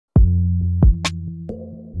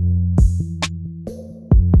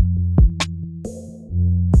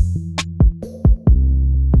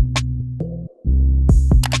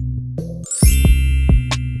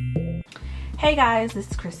Hey guys, this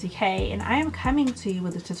is Kryssy.K and I am coming to you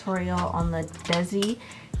with a tutorial on the DESI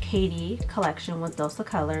Katy collection with DOSA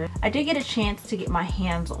colors. I did get a chance to get my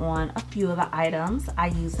hands on a few of the items. I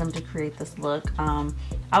used them to create this look. I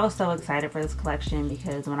was so excited for this collection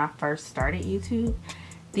because when I first started YouTube,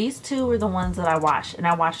 these two were the ones that I watched, and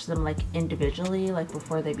I watched them like individually, like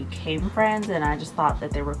before they became friends, and I just thought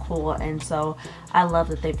that they were cool. And so I love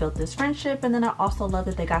that they built this friendship, and then I also love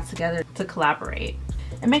that they got together to collaborate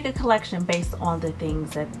and make a collection based on the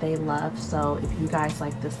things that they love. So if you guys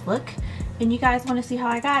like this look and you guys want to see how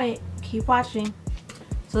I got it, keep watching.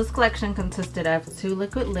 So this collection consisted of 2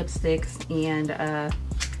 liquid lipsticks, and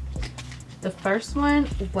the first one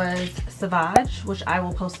was Sauvage, which I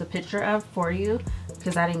will post a picture of for you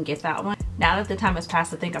because I didn't get that one. Now that the time has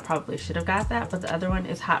passed, I think I probably should have got that, but the other one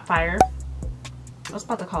is Hot Fire. I was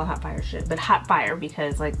about to call it Hot Fire shit, but Hot Fire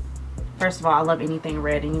because, like, first of all, I love anything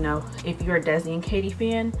red, and you know, if you're a DESI and Katy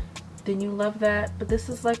fan, then you love that. But this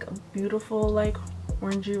is like a beautiful, like,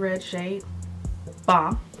 orangey red shade.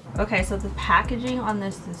 Bomb. Okay, so the packaging on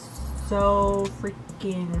this is so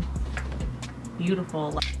freaking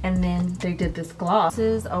beautiful. And then they did this gloss.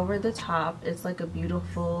 This is over the top. It's like a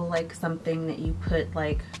beautiful, like, something that you put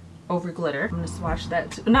like over glitter. I'm gonna swatch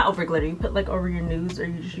that too. Not over glitter, you put like over your nudes, or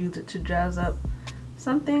you just use it to jazz up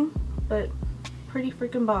something, but pretty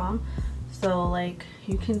freaking bomb. So like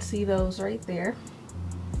you can see those right there.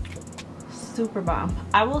 Super bomb.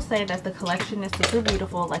 I will say that the collection is super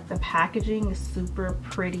beautiful. Like, the packaging is super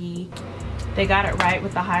pretty. They got it right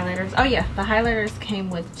with the highlighters. Oh yeah, the highlighters came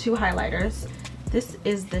with 2 highlighters. This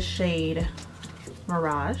is the shade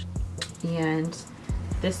Mirage, and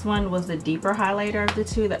this one was the deeper highlighter of the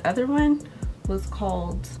 2. The other one was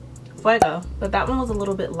called Fuego, but that one was a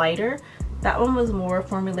little bit lighter. That one was more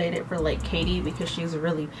formulated for like Katy because she's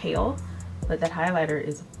really pale, but that highlighter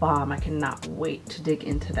is bomb. I cannot wait to dig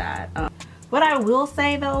into that. What I will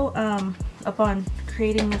say though, upon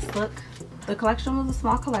creating this look, the collection was a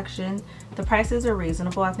small collection. The prices are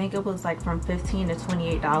reasonable. I think it was like from $15 to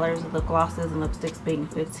 $28, the glosses and lipsticks being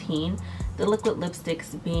 $15, the liquid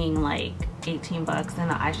lipsticks being like 18 bucks, and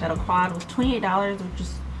the eyeshadow quad was $28, which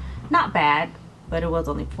is not bad, but it was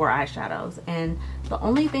only 4 eyeshadows. And the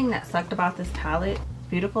only thing that sucked about this palette,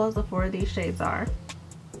 beautiful as the 4 of these shades are,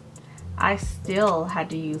 I still had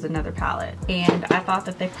to use another palette, and I thought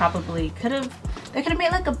that they probably could have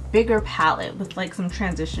made like a bigger palette with like some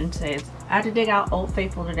transition shades. I had to dig out Old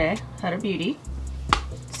Faithful today, Huda Beauty,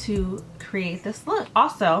 to create this look.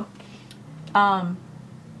 Also,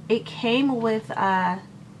 it came with a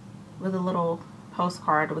little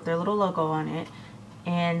postcard with their little logo on it,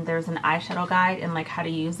 and there's an eyeshadow guide and like how to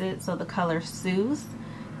use it. So the color Soothe,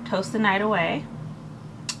 Toast the Night Away.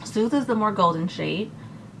 Soothe is the more golden shade,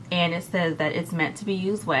 and it says that it's meant to be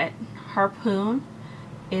used wet. Harpoon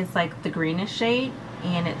is like the greenish shade,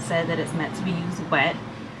 and it said that it's meant to be used wet.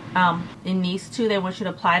 In these 2, they want you to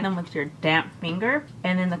apply them with your damp finger.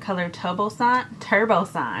 And then the color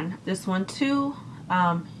Turbosan, this one too,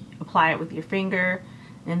 apply it with your finger.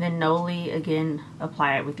 And then Noli, again,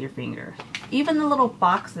 apply it with your finger. Even the little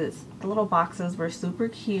boxes were super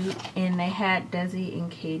cute, and they had DESI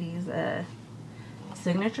and Katy's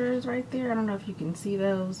signatures right there. I don't know if you can see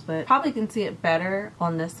those, but probably can see it better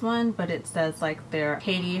on this one. But it says like their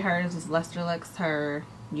Katy, hers is Lustrelux, her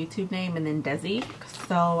YouTube name, and then DESI.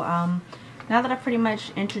 So now that I pretty much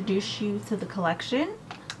introduced you to the collection,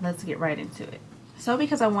 let's get right into it. So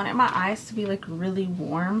because I wanted my eyes to be like really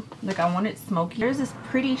warm, like I wanted smoky, there's this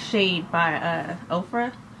pretty shade by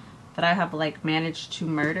Ofra that I have like managed to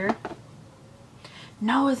murder.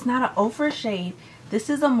 No, it's not an Ofra shade. This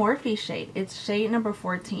is a Morphe shade. It's shade number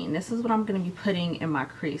 14. This is what I'm going to be putting in my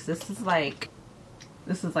crease. This is like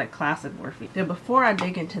classic Morphe. Then before I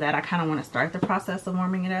dig into that, I kind of want to start the process of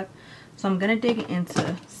warming it up. So I'm going to dig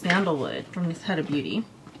into Sandalwood from this Huda Beauty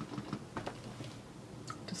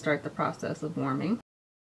to start the process of warming.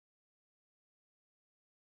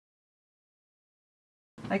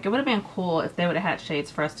 Like, it would have been cool if they would have had shades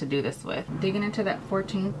for us to do this with. Digging into that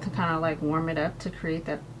 14th to kind of like warm it up to create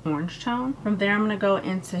that orange tone. From there, I'm going to go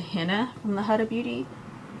into Henna from the Huda Beauty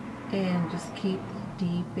and just keep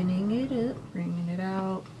deepening it up, bringing it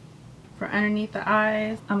out. For underneath the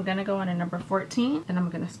eyes, I'm going to go into number 14, and I'm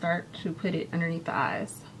going to start to put it underneath the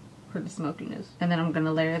eyes for the smokiness. And then I'm going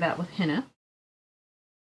to layer that with Henna.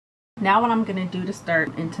 Now what I'm going to do to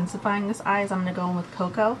start intensifying this eye is I'm going to go in with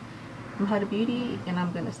Cocoa from Huda Beauty, and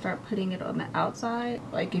I'm going to start putting it on the outside.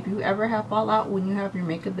 Like, if you ever have fallout when you have your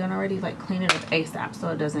makeup done already, like, clean it up ASAP so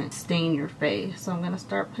it doesn't stain your face. So I'm going to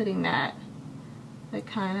start putting that like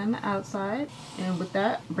kind of on the outside, and with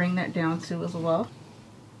that, bring that down too as well.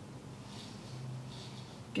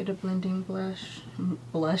 get a blending blush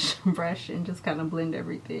brush and just kind of blend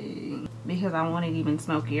everything because I want it even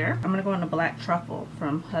smokier. I'm gonna go in the black truffle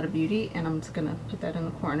from Huda Beauty and I'm just gonna put that in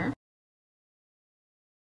the corner.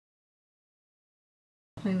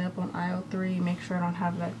 Clean up on aisle 3, make sure I don't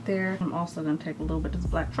have that there. I'm also gonna take a little bit of this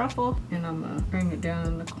black truffle and I'm gonna bring it down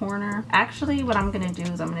in the corner. Actually, what I'm gonna do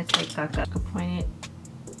is I'm gonna take like a pointed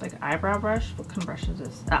like eyebrow brush. What kind of brush is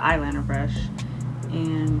this? An eyeliner brush,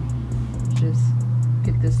 and just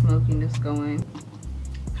get this smokiness going.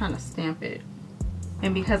 Kind of stamp it.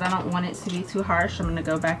 And because I don't want it to be too harsh, I'm gonna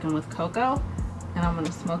go back in with cocoa and I'm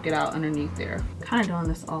gonna smoke it out underneath there. Kind of doing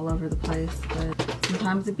this all over the place, but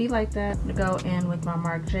sometimes it be like that. I'm gonna go in with my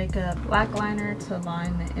Marc Jacob black liner to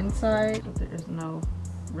line the inside so there is no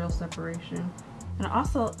real separation. And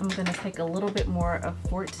also I'm gonna take a little bit more of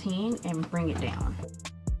 14 and bring it down.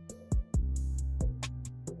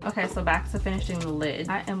 Okay, so back to finishing the lid.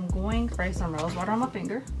 I am going to spray some rose water on my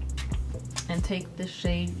finger and take the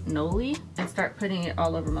shade Noli and start putting it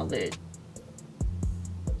all over my lid.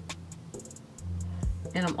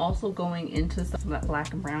 And I'm also going into some of that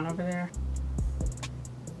black and brown over there.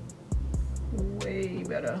 Way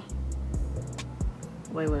better.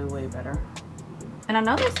 Way better. And I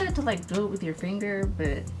know they said to like do it with your finger,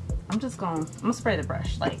 but I'm gonna spray the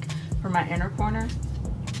brush like for my inner corner.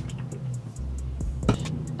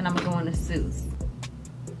 And I'm going to soothe.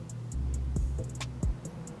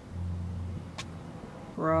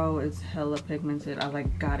 Bro, it's hella pigmented. I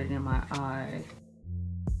like got it in my eye.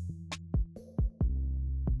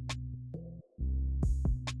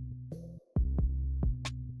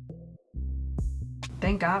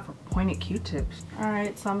 Thank God for pointed Q-tips. All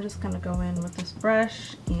right, so I'm just gonna go in with this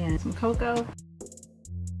brush and some cocoa.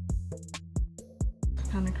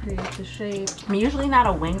 Kind of create the shape. I'm usually not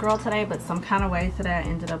a wing girl today, but some kind of way today I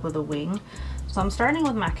ended up with a wing. So I'm starting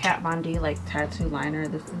with my Kat Von D like tattoo liner.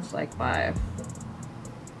 This is like my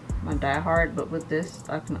Die Hard, but with this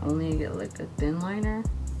I can only get like a thin liner,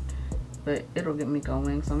 but it'll get me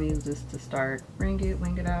going. So I'm gonna use this to start.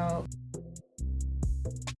 Wing it out.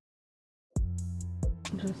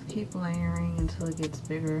 Just keep layering until it gets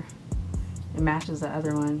bigger. It matches the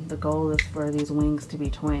other one. The goal is for these wings to be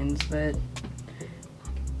twins, but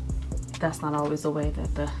that's not always the way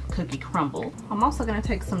that the cookie crumbled. I'm also gonna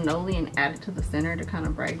take some Noli and add it to the center to kind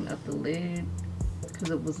of brighten up the lid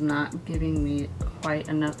because it was not giving me quite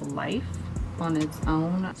enough life on its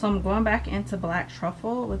own. So I'm going back into black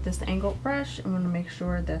truffle with this angled brush. I'm gonna make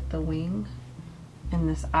sure that the wing and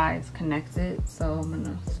this eye is connected. So I'm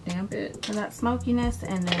gonna stamp it for that smokiness,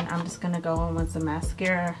 and then I'm just gonna go in with some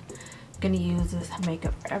mascara. I'm gonna use this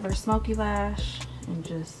Makeup Forever Smoky Lash and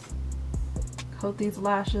just coat these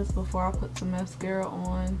lashes before I put some mascara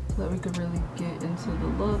on so that we could really get into the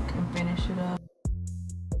look and finish it up.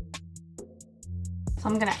 So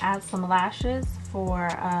I'm gonna add some lashes for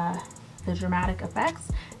the dramatic effects,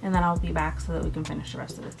 and then I'll be back so that we can finish the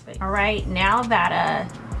rest of this face. All right, now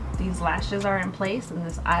that these lashes are in place and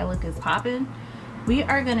this eye look is popping, we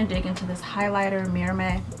are gonna dig into this highlighter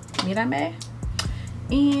MÍRAME.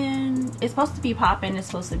 And it's supposed to be popping. It's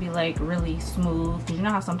supposed to be like really smooth, because you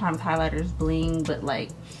know how sometimes highlighters bling, but like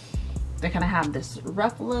they kind of have this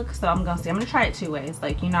rough look. So I'm gonna try it 2 ways.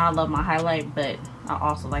 Like, you know, I love my highlight, but I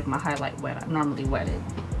also like my highlight wet. I normally wet it,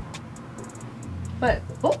 but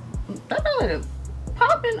oh, that highlight is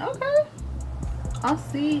popping. Okay, I'll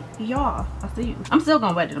see y'all. I'll see you. I'm still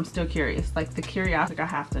gonna wet it. I'm still curious. Like the curiosity, I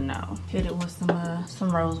have to know. Hit it with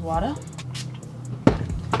some rose water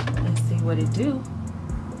and see what it do.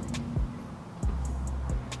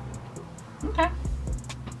 Okay,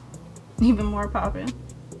 even more popping.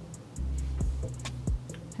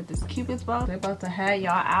 Hit this Cupid's bow. They're about to have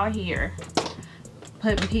y'all out here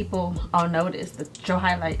putting people on notice that your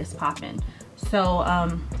highlight is popping. So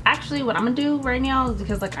actually what I'm gonna do right now is,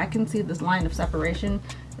 because like I can see this line of separation,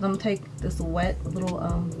 is I'm gonna take this wet little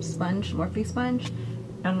sponge, Morphe sponge,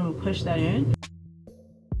 and I'm gonna push that in.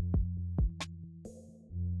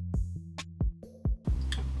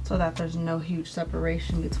 So that there's no huge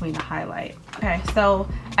separation between the highlight. Okay, so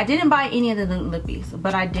I didn't buy any of the nude lippies,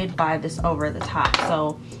 but I did buy this over the top.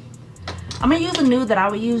 So I'm gonna use a nude that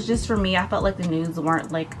I would use just for me. I felt like the nudes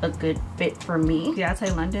weren't like a good fit for me.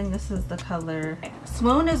 Yate London, this is the color.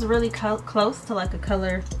 Swoon is really close to like a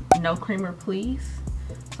color No Creamer Please.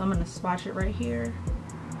 So I'm gonna swatch it right here.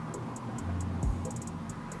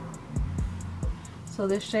 So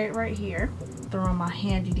this shade right here. Throw on my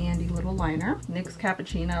handy dandy little liner. NYX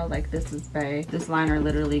Cappuccino, like this is bae. This liner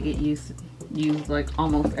literally get used like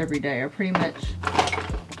almost every day, or pretty much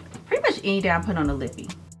any day I put on a lippy.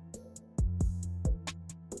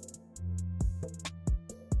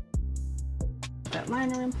 That liner.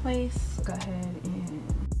 liner in place. Go ahead and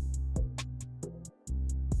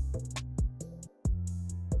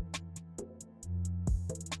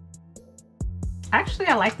actually,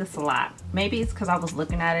 I like this a lot. Maybe it's because I was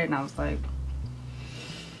looking at it and I was like,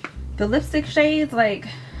 the lipstick shades, like,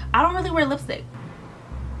 I don't really wear lipstick.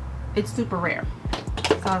 It's super rare.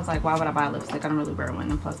 So I was like, why would I buy lipstick? I don't really wear one.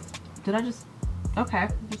 And plus, did I just, okay,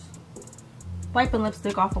 just wiping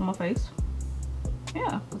lipstick off on my face.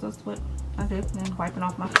 Yeah, because that's what I did. And then wiping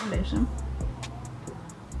off my foundation.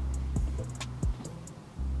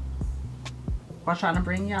 While trying to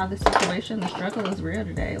bring y'all this situation, the struggle is real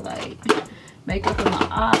today. Like, makeup in my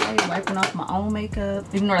eye, wiping off my own makeup.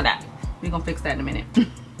 Ignore that. We're gonna fix that in a minute.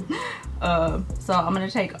 So I'm gonna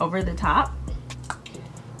take over the top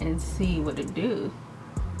and see what it do.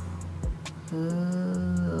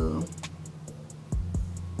 Ooh.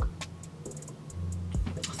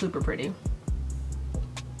 Super pretty.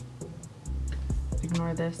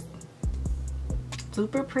 Ignore this.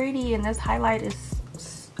 Super pretty, and this highlight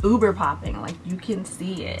is uber popping. Like, you can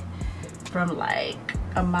see it from like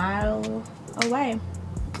a mile away.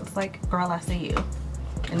 It's like, girl, I see you.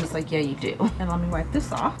 And it's like, yeah, you do. And let me wipe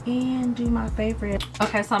this off and do my favorite.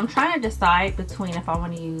 Okay, so I'm trying to decide between if I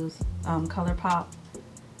want to use ColourPop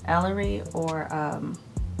Ellery or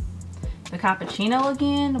the Cappuccino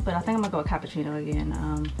again, but I think I'm gonna go with Cappuccino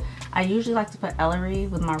again. I usually like to put Ellery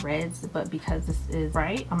with my reds, but because this is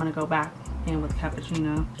bright, I'm gonna go back in with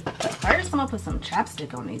Cappuccino. First, I'm gonna put some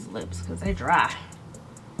chapstick on these lips because they're dry.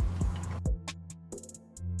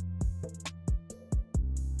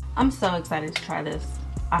 I'm so excited to try this.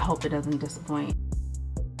 I hope it doesn't disappoint.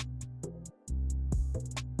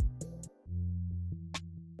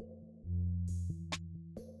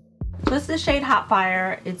 This is the shade Hot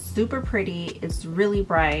Fire. It's super pretty. It's really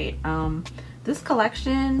bright. This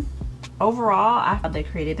collection, overall, I thought they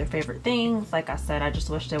created their favorite things. Like I said, I just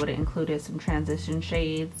wish they would have included some transition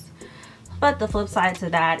shades. But the flip side to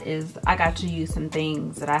that is I got to use some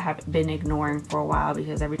things that I have been ignoring for a while,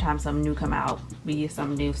 because every time something new come out,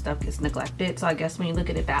 some new stuff gets neglected. So I guess when you look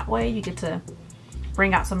at it that way, you get to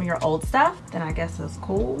bring out some of your old stuff. Then I guess it's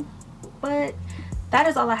cool. But that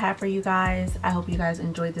is all I have for you guys. I hope you guys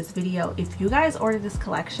enjoyed this video. If you guys ordered this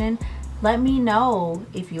collection, let me know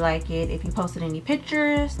if you like it. If you posted any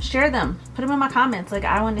pictures, share them. Put them in my comments. Like,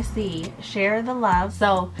 I want to see. Share the love.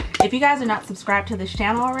 So if you guys are not subscribed to this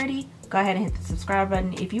channel already, go ahead and hit the subscribe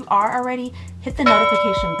button. If you are already, hit the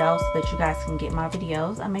notification bell so that you guys can get my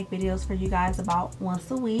videos. I make videos for you guys about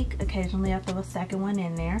once a week. Occasionally I throw a second one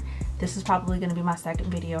in there. This is probably going to be my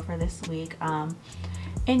second video for this week.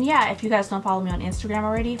 And yeah, if you guys don't follow me on Instagram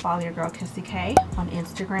already, follow your girl Kryssy.K on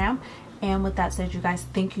Instagram. And with that said, you guys,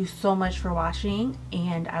 thank you so much for watching,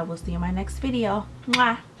 and I will see you in my next video.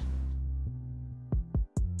 Mwah!